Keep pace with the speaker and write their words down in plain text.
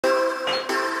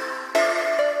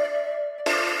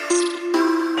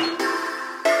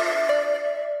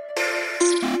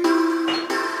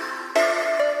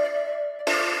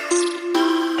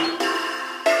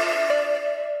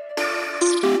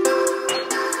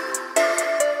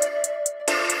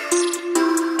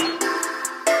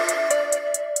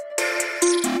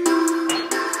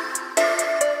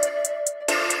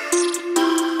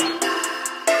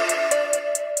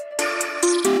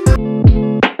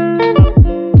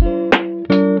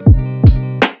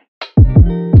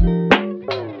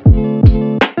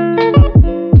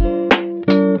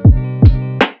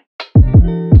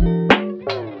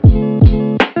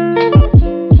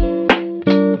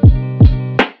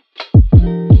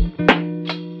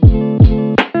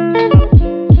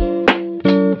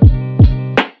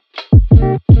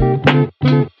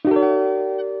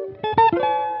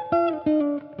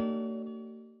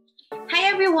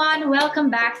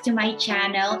back to my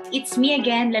channel. It's me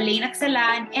again,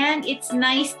 Lalaine, and it's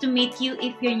nice to meet you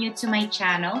if you're new to my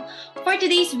channel. For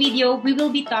today's video, we will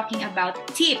be talking about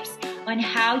tips on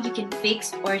how you can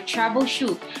fix or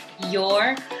troubleshoot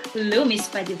your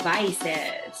Lumispa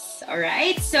devices.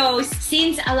 Alright, so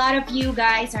since a lot of you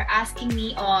guys are asking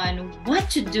me on what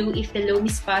to do if the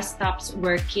Lumispa stops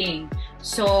working,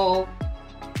 so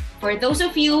for those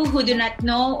of you who do not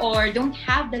know or don't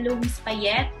have the Lumispa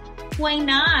yet, why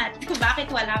not?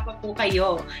 Bakit wala pa po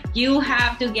kayo? You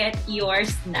have to get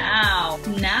yours now.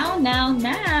 Now.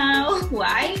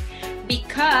 Why?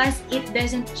 Because it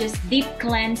doesn't just deep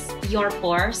cleanse your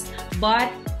pores,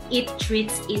 but it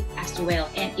treats it as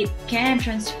well. And it can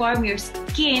transform your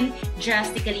skin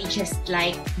drastically, just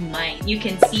like mine. You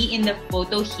can see in the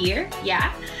photo here,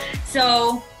 yeah?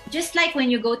 So, just like when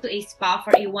you go to a spa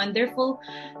for a wonderful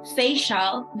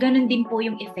facial, ganun din po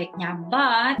yung effect niya,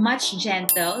 but much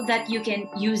gentle that you can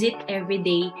use it every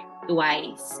day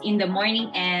twice, in the morning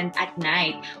and at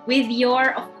night, with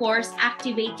your, of course,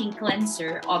 activating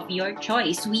cleanser of your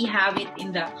choice. We have it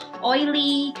in the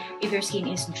oily, if your skin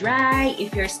is dry,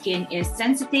 if your skin is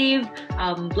sensitive,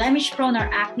 blemish prone or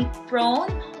acne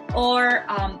prone, or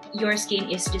your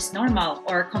skin is just normal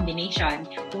or combination.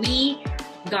 We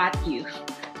got you.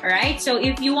 Alright, so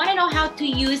if you want to know how to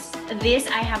use this,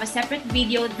 I have a separate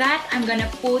video that I'm gonna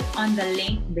put on the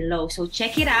link below. So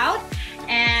check it out.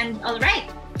 And alright,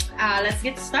 let's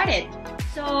get started.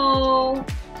 So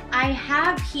I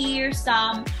have here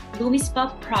some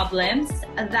Lumispa problems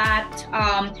that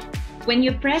when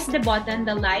you press the button,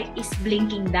 the light is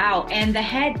blinking down and the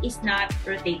head is not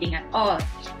rotating at all.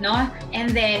 No? And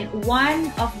then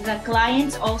one of the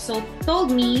clients also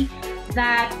told me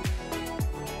that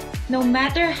no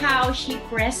matter how she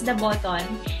pressed the button,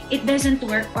 it doesn't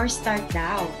work or start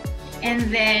down. And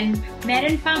then,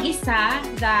 meron pang isa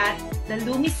that the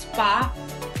Lumispa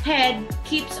head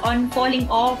keeps on falling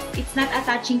off. It's not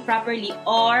attaching properly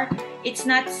or it's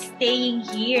not staying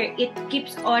here. It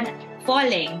keeps on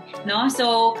falling, no?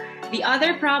 So, the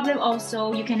other problem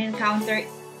also you can encounter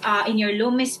in your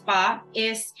Lumispa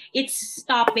is it's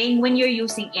stopping when you're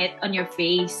using it on your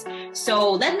face.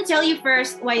 So let me tell you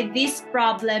first why these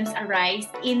problems arise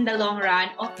in the long run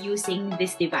of using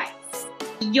this device.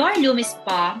 Your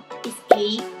Lumispa is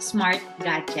a smart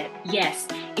gadget. Yes,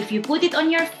 if you put it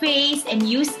on your face and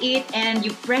use it and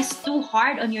you press too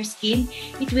hard on your skin,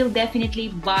 it will definitely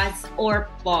buzz or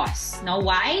pause. Now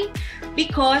why?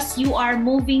 Because you are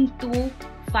moving too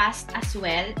fast as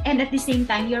well, and at the same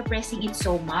time you're pressing it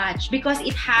so much because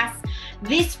it has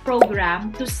this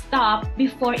program to stop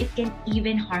before it can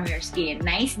even harm your skin.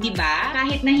 Nice, di ba?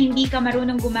 Kahit na hindi ka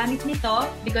marunong gumamit nito,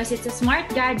 because it's a smart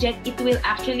gadget, it will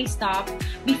actually stop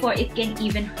before it can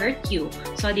even hurt you.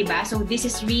 So, di ba? So, this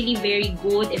is really very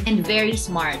good and very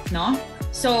smart, no?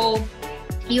 So,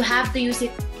 you have to use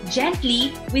it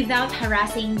gently without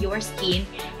harassing your skin,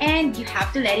 and you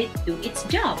have to let it do its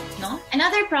job, no?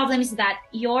 Another problem is that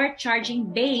your charging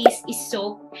base is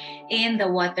soaked in the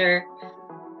water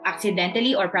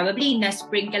accidentally, or probably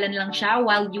na-sprinklean lang siya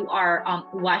while you are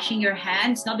washing your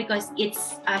hands, no? Because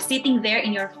it's sitting there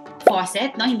in your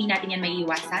faucet, no? Hindi natin yan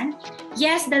maiiwasan.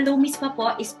 Yes, the Lumispa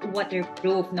po is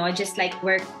waterproof, no? Just like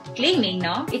we're claiming,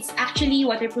 no? It's actually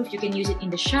waterproof. You can use it in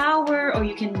the shower or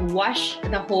you can wash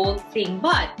the whole thing.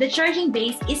 But the charging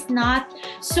base is not.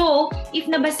 So, if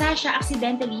nabasa siya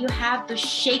accidentally, you have to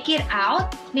shake it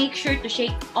out. Make sure to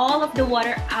shake all of the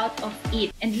water out of it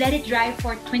and let it dry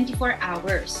for 24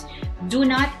 hours. Do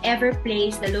not ever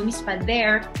place the Lumispa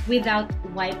there without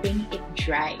wiping it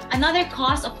dry. Another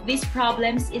cause of these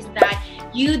problems is that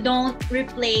you don't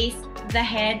replace the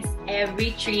heads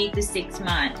every 3 to 6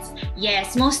 months.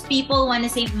 Yes, most people want to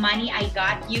save money. I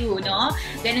got you, no?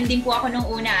 Ganun din po ako nung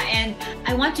una. And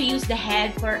I want to use the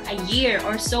head for a year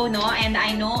or so, no? And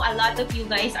I know a lot of you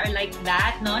guys are like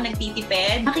that, no?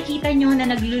 Nagtitipid. Makikita nyo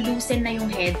na naglulusen na yung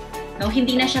head. No,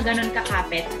 hindi na siya ganun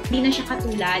kakapit. Hindi na siya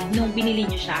katulad nung binili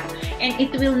nyo siya. And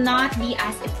it will not be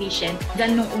as efficient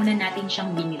than nung una natin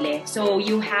siyang binili. So,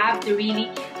 you have to really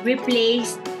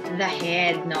replace the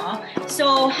head, no?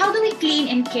 So, how do we clean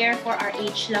and care for our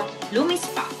age-locked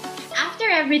Lumispa? After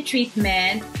every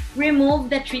treatment,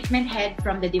 remove the treatment head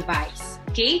from the device.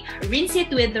 Okay? Rinse it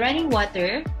with running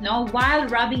water, no, while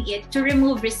rubbing it to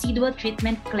remove residual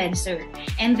treatment cleanser.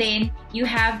 And then, you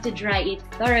have to dry it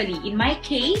thoroughly. In my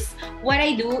case, what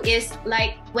I do is,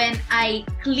 like, when I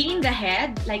clean the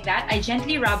head, like that, I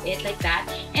gently rub it like that,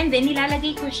 and then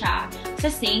nilalagay ko siya sa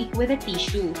sink with a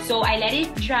tissue. So, I let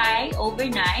it dry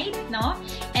overnight, no?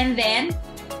 And then,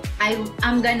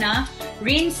 I'm gonna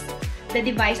rinse the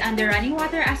device under running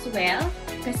water as well.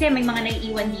 Kasi may mga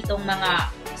naiiwan ditong mga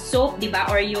soap, di ba?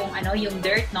 Or yung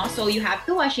dirt, no? So you have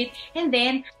to wash it, and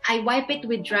then I wipe it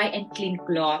with dry and clean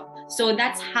cloth. So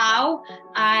that's how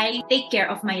I take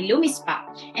care of my Lumispa.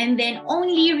 And then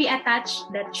only reattach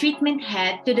the treatment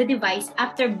head to the device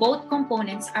after both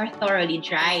components are thoroughly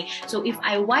dry. So if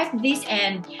I wipe this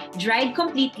and dried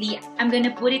completely, I'm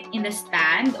gonna put it in the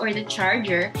stand or the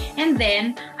charger, and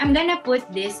then I'm gonna put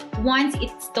this once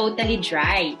it's totally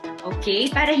dry.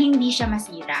 Okay? Para hindi siya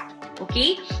masira.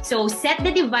 Okay? So, set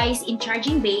the device in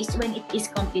charging base when it is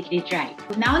completely dry.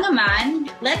 Now naman,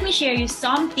 let me share you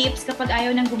some tips kapag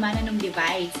ayaw nang gumana ng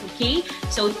device. Okay?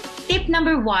 So, tip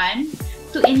number 1,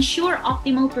 to ensure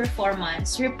optimal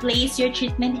performance, replace your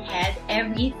treatment head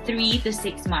every 3 to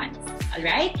 6 months.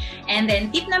 Alright? And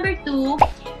then, tip number 2,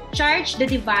 charge the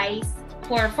device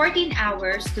for 14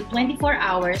 hours to 24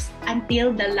 hours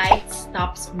until the light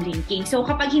stops blinking. So,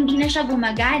 kapag hindi na siya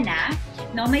gumagana,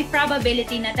 no, may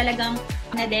probability na talagang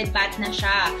na-dead bat na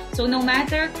siya. So, no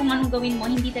matter kung anong gawin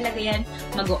mo, hindi talaga yan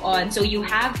mag-on. So, you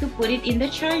have to put it in the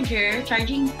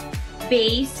charging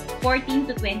base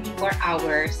 14 to 24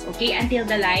 hours, okay, until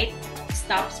the light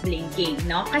stops blinking,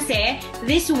 no? Kasi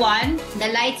this one,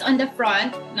 the lights on the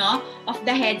front, no, of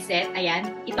the headset,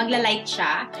 ayan, ipagla-light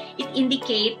siya, it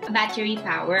indicate battery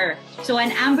power. So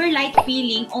an amber light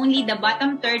feeling, only the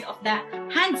bottom third of the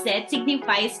handset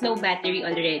signifies low battery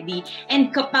already.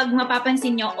 And kapag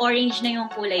mapapansin nyo, orange na yung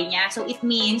kulay niya, so it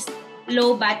means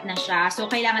low bat na siya. So,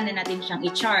 kailangan na natin siyang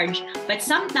i-charge. But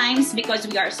sometimes, because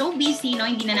we are so busy, no,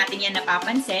 hindi na natin yan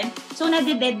napapansin, so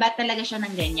nade-dead bat talaga siya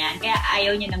ng ganyan. Kaya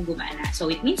ayaw niya nang gumana. So,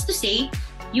 it means to say,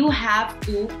 you have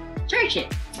to charge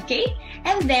it. Okay?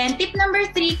 And then, tip number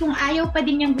 3, kung ayaw pa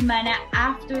din niyang gumana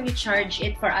after you charge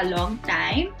it for a long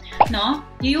time, no,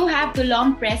 you have to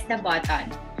long press the button.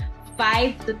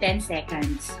 5 to 10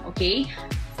 seconds. Okay?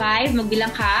 5,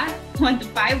 magbilang ka. 1 to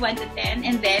 5, 1 to 10,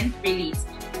 and then release.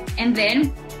 And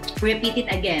then, repeat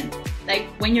it again. Like,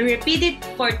 when you repeat it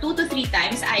for 2 to 3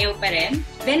 times, ayaw pa rin.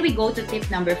 Then, we go to tip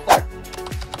number 4.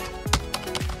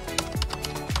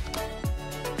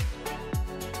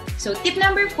 So, tip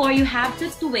number 4, you have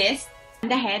to twist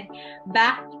the head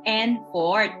back and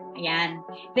forth. Ayan.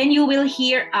 Then, you will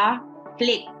hear a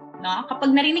click. No? Kapag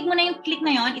narinig mo na yung click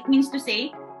na yon, it means to say,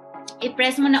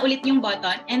 i-press mo na ulit yung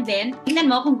button, and then,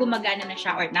 tingnan mo kung gumagana na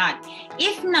siya or not.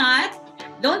 If not,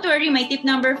 don't worry, may tip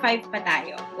number 5 pa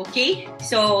tayo. Okay?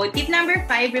 So, tip number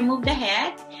 5, remove the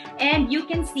head, and you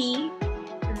can see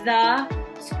the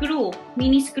screw,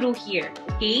 mini screw here.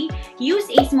 Okay? Use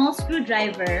a small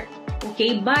screwdriver.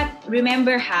 Okay? But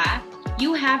remember ha,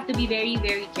 you have to be very,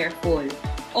 very careful.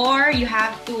 Or you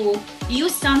have to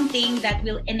use something that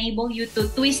will enable you to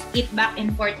twist it back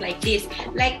and forth like this.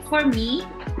 Like for me,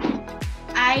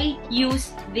 I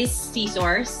use this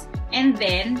scissors. And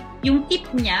then, yung tip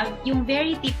niya, yung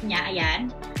very tip niya, ayan,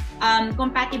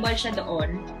 compatible siya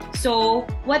doon. So,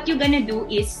 what you're gonna do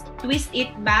is twist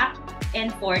it back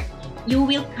and forth. You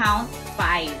will count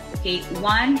 5. Okay?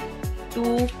 1,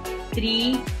 2,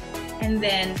 3, and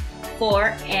then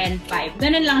 4 and 5.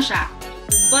 Ganun lang siya.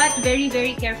 But very,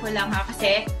 very careful lang ha,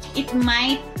 kasi it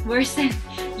might worsen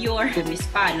your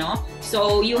Lumispa, no?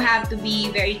 So, you have to be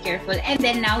very careful. And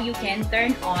then, now you can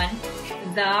turn on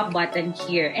the button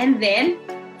here. And then,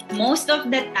 most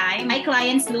of the time, my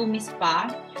clients'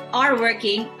 Lumispa are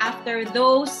working after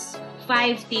those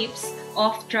 5 tips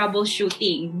of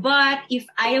troubleshooting. But, if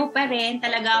ayaw pa rin,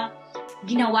 talagang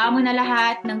ginawa mo na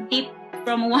lahat ng tip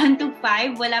from 1 to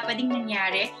 5, wala pa ding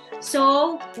nangyari.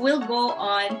 So, we'll go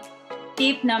on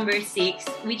tip number 6,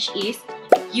 which is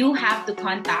you have to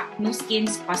contact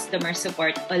Nuskin's customer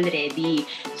support already.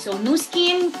 So,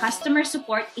 Nuskin customer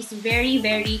support is very,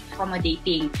 very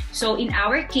accommodating. So, in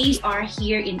our case, are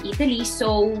here in Italy.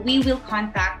 So, we will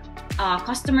contact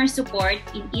customer support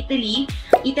in Italy,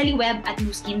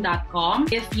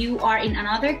 italyweb@nuskin.com. If you are in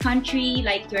another country,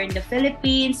 like you're in the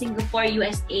Philippines, Singapore,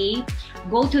 USA,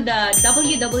 go to the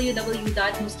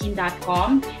www.nuskin.com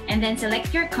and then select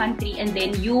your country, and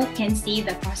then you can see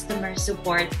the customer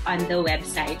support on the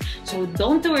website. So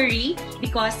don't worry,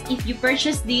 because if you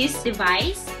purchase this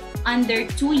device under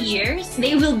 2 years,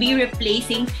 they will be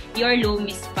replacing your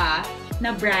Lumispa na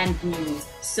brand new.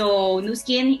 So,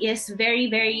 Nuskin is very,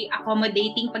 very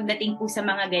accommodating pagdating po sa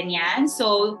mga ganyan.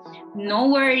 So,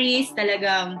 no worries,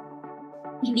 talagang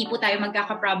hindi po tayo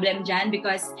magkaka-problem dyan,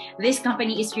 because this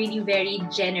company is really very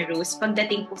generous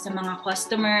pagdating po sa mga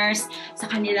customers, sa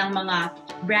kanilang mga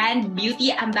brand beauty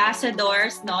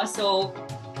ambassadors, no? So,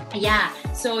 yeah.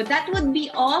 So, that would be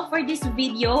all for this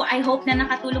video. I hope na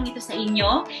nakatulong ito sa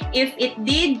inyo. If it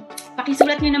did,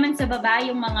 pakisulat nyo naman sa baba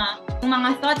yung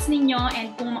mga thoughts ninyo,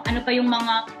 and kung ano pa yung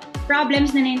mga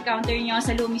problems na na-encounter nyo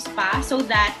sa Lumispa so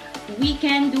that we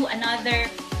can do another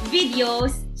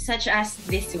videos such as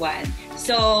this one.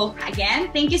 So,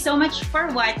 again, thank you so much for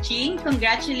watching.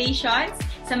 Congratulations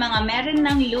sa mga meron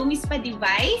ng Lumispa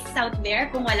device out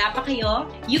there. Kung wala pa kayo,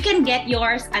 you can get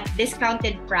yours at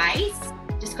discounted price.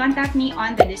 Just contact me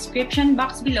on the description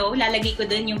box below. Lalagay ko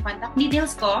dun yung contact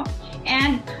details ko.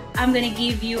 And I'm gonna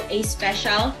give you a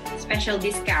special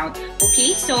discount.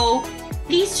 Okay, so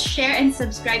please share and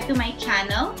subscribe to my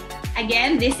channel.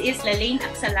 Again, this is Lalaine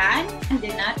Aksalan, and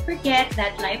do not forget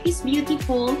that life is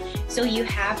beautiful, so you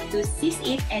have to seize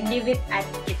it and live it at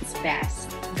its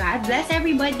best. God bless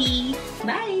everybody.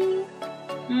 Bye!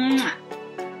 Mwah.